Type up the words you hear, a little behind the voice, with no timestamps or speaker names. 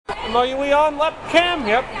Are we on left cam?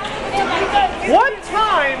 Yep. What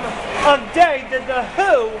time of day did the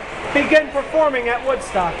Who begin performing at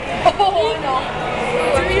Woodstock? Oh, no.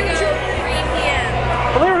 3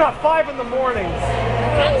 p.m. Believe it or not, 5 in the morning.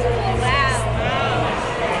 Wow.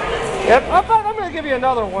 Yep. I'm going to give you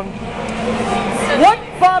another one. What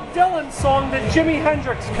Bob Dylan song did Jimi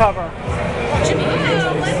Hendrix cover? Jimmy,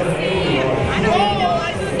 let's see. I don't know.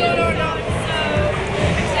 I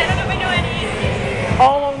don't know if I know any.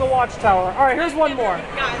 All Along the Watchtower. All right, here's one more.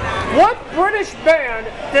 What British band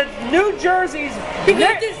did New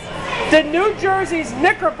Jersey's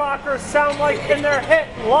Knickerbockers sound like in their hit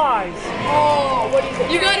Lies? Oh, what is it?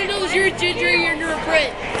 You gotta know you're a ginger, you're a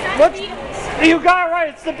print. What? You got it right.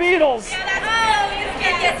 It's the Beatles. Yeah,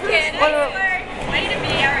 that's yes, kid. Way to be,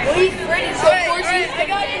 all right. Well, he's British, so of course he's the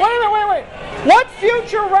guy. Wait. What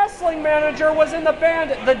future wrestling manager was in the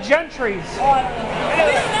band The Gentrys? Oh, I don't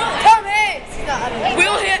know. Tom Hanks.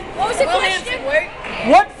 Will Hampton, wait.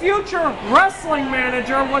 What future wrestling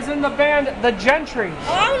manager was in the band The Gentrys?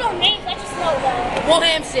 Oh, I don't know names, I just know that. Will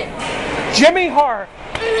Hampton. Jimmy Hart.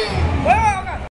 Where are